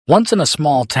Once in a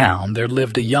small town, there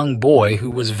lived a young boy who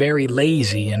was very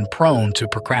lazy and prone to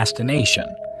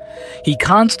procrastination. He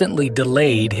constantly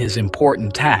delayed his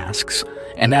important tasks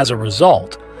and, as a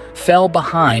result, fell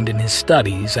behind in his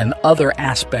studies and other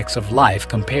aspects of life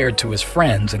compared to his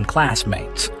friends and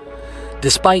classmates.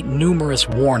 Despite numerous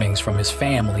warnings from his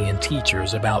family and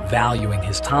teachers about valuing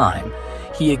his time,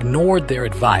 he ignored their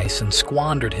advice and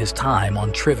squandered his time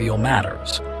on trivial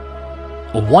matters.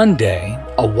 One day,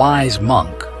 a wise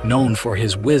monk, known for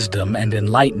his wisdom and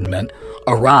enlightenment,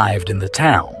 arrived in the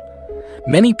town.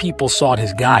 Many people sought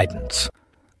his guidance.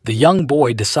 The young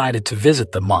boy decided to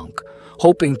visit the monk,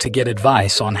 hoping to get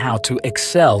advice on how to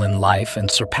excel in life and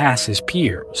surpass his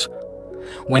peers.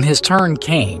 When his turn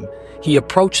came, he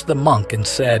approached the monk and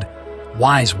said,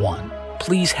 "Wise one,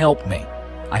 please help me.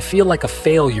 I feel like a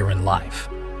failure in life.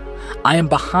 I am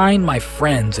behind my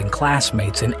friends and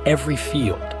classmates in every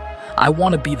field. I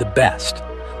want to be the best.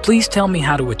 Please tell me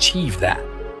how to achieve that."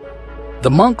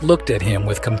 The monk looked at him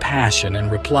with compassion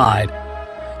and replied,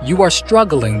 "You are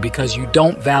struggling because you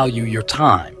don't value your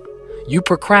time. You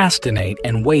procrastinate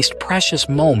and waste precious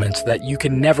moments that you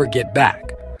can never get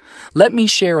back. Let me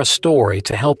share a story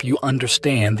to help you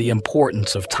understand the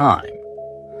importance of time."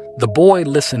 The boy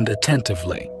listened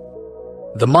attentively.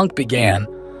 The monk began,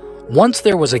 "Once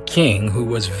there was a king who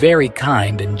was very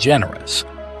kind and generous.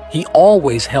 He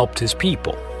always helped his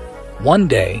people. One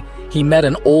day, he met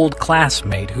an old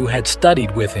classmate who had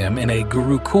studied with him in a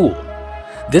gurukul.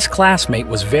 This classmate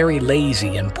was very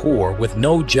lazy and poor, with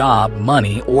no job,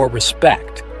 money, or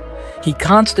respect. He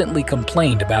constantly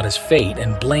complained about his fate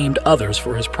and blamed others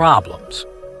for his problems.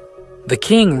 The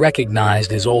king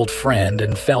recognized his old friend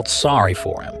and felt sorry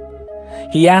for him.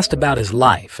 He asked about his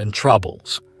life and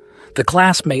troubles. The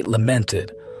classmate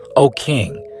lamented, "O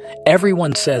king,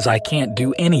 everyone says I can't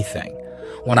do anything.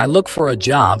 When I look for a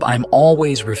job, I'm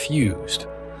always refused.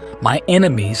 My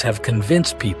enemies have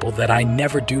convinced people that I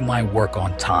never do my work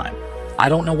on time. I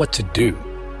don't know what to do."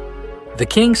 The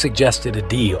king suggested a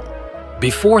deal.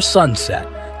 "Before sunset,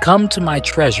 come to my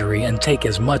treasury and take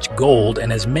as much gold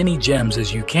and as many gems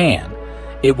as you can.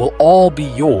 It will all be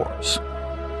yours."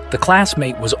 The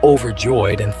classmate was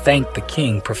overjoyed and thanked the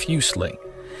king profusely.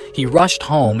 He rushed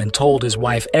home and told his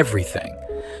wife everything.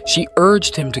 She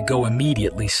urged him to go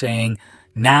immediately, saying,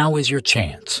 "Now is your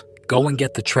chance. Go and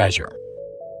get the treasure."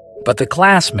 But the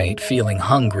classmate, feeling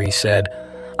hungry, said,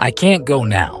 "I can't go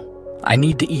now. I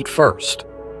need to eat first."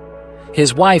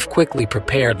 His wife quickly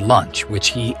prepared lunch, which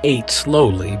he ate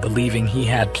slowly, believing he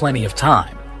had plenty of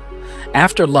time.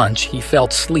 After lunch, he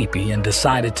felt sleepy and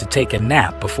decided to take a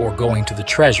nap before going to the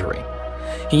treasury.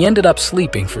 He ended up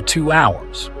sleeping for 2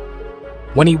 hours.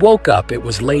 When he woke up, it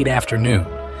was late afternoon.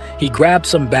 He grabbed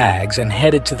some bags and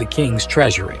headed to the king's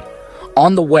treasury.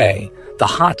 On the way, the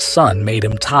hot sun made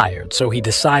him tired, so he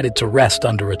decided to rest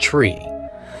under a tree.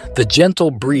 The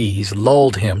gentle breeze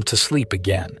lulled him to sleep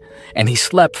again, and he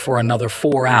slept for another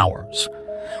 4 hours.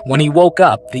 When he woke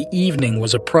up, the evening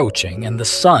was approaching and the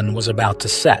sun was about to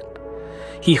set.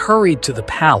 He hurried to the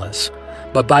palace,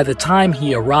 but by the time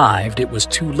he arrived, it was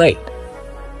too late.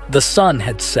 The sun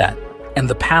had set, and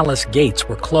the palace gates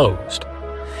were closed.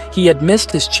 He had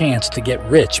missed his chance to get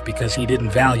rich because he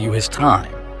didn't value his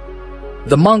time.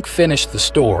 The monk finished the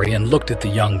story and looked at the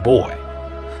young boy.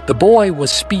 The boy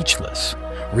was speechless,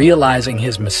 realizing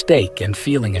his mistake and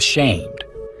feeling ashamed.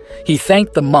 He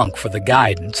thanked the monk for the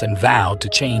guidance and vowed to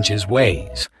change his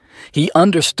ways. He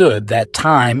understood that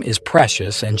time is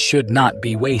precious and should not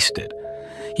be wasted.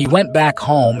 He went back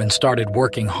home and started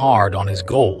working hard on his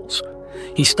goals.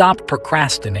 He stopped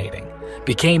procrastinating,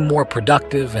 became more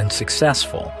productive and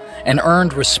successful, and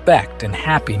earned respect and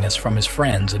happiness from his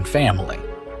friends and family.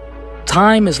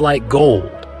 Time is like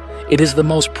gold. It is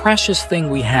the most precious thing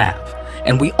we have,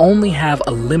 and we only have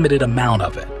a limited amount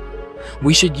of it.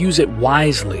 We should use it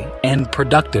wisely and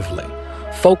productively,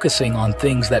 focusing on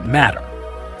things that matter.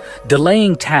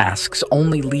 Delaying tasks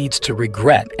only leads to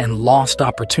regret and lost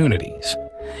opportunities.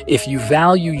 If you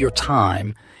value your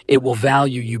time, it will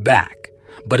value you back.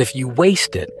 But if you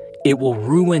waste it, it will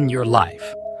ruin your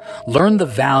life. Learn the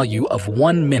value of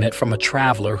 1 minute from a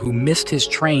traveler who missed his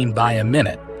train by a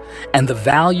minute, and the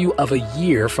value of a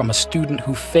year from a student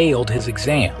who failed his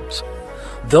exams.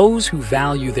 Those who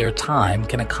value their time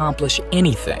can accomplish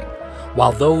anything,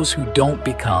 while those who don't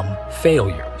become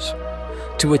failures.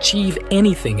 To achieve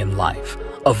anything in life,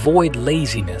 avoid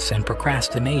laziness and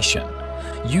procrastination.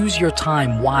 Use your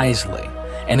time wisely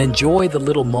and enjoy the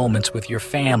little moments with your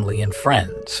family and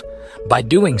friends. By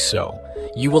doing so,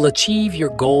 you will achieve your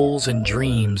goals and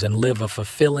dreams and live a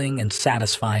fulfilling and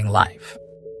satisfying life.